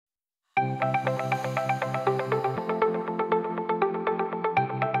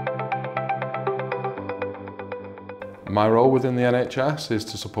My role within the NHS is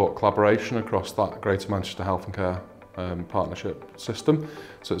to support collaboration across that Greater Manchester Health and Care partnership system.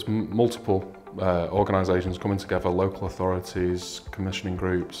 So it's multiple organisations coming together, local authorities, commissioning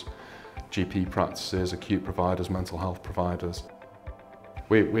groups, GP practices, acute providers, mental health providers.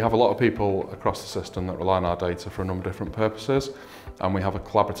 We have a lot of people across the system that rely on our data for a number of different purposes, and we have a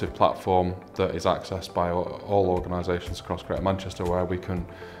collaborative platform that is accessed by all organisations across Greater Manchester, where we can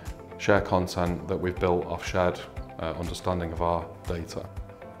share content that we've built off shared understanding of our data.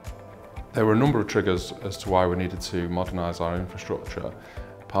 There were a number of triggers as to why we needed to modernise our infrastructure,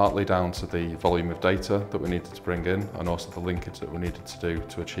 partly down to the volume of data that we needed to bring in and also the linkage that we needed to do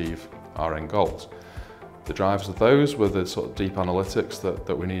to achieve our end goals. The drivers of those were the sort of deep analytics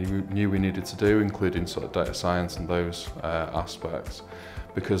that we knew we needed to do, including sort of data science and those aspects,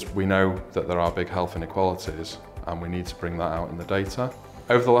 because we know that there are big health inequalities and we need to bring that out in the data.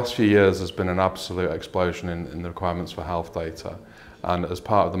 Over the last few years, there's been an absolute explosion in the requirements for health data. And as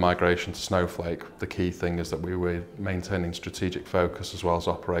part of the migration to Snowflake, the key thing is that we were maintaining strategic focus as well as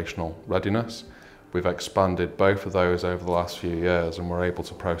operational readiness. We've expanded both of those over the last few years, and we're able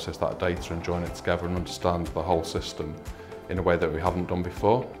to process that data and join it together and understand the whole system in a way that we haven't done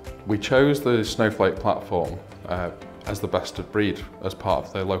before. We chose the Snowflake platform as the best of breed as part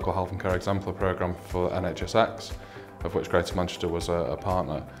of the Local Health and Care Exemplar programme for NHS, of which Greater Manchester was a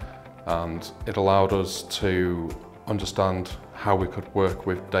partner. And it allowed us to understand how we could work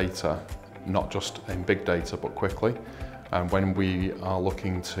with data, not just in big data, but quickly. And when we are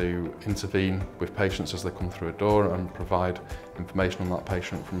looking to intervene with patients as they come through a door and provide information on that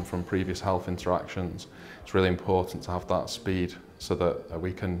patient from previous health interactions, it's really important to have that speed so that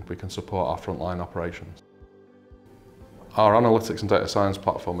we can support our frontline operations. Our analytics and data science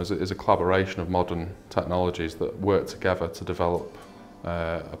platform is a collaboration of modern technologies that work together to develop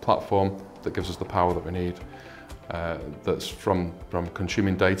a platform that gives us the power that we need. That's from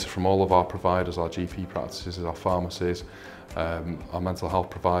consuming data from all of our providers, our GP practices, our pharmacies, our mental health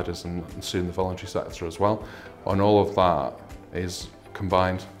providers, and soon the voluntary sector as well. And all of that is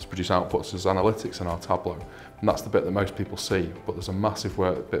combined to produce outputs as analytics in our Tableau. And that's the bit that most people see, but there's a massive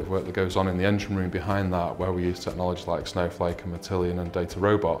bit of work that goes on in the engine room behind that, where we use technology like Snowflake and Matillion and Data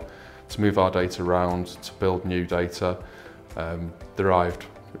Robot to move our data around, to build new data derived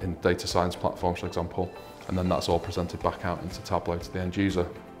in data science platforms, for example, and then that's all presented back out into Tableau to the end user.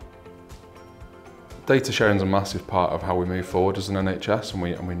 Data sharing is a massive part of how we move forward as an NHS,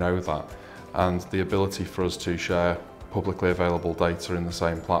 and we know that. And the ability for us to share publicly available data in the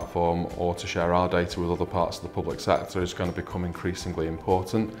same platform, or to share our data with other parts of the public sector, is going to become increasingly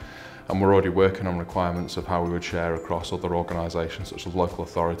important. And we're already working on requirements of how we would share across other organisations such as local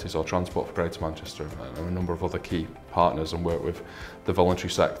authorities or Transport for Greater Manchester and a number of other key partners, and work with the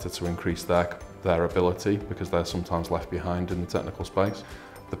voluntary sector to increase their ability, because they're sometimes left behind in the technical space.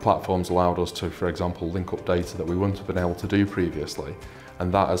 The platforms allowed us to, for example, link up data that we wouldn't have been able to do previously,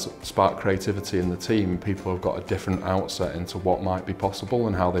 and that has sparked creativity in the team. People have got a different outset into what might be possible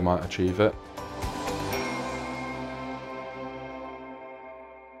and how they might achieve it.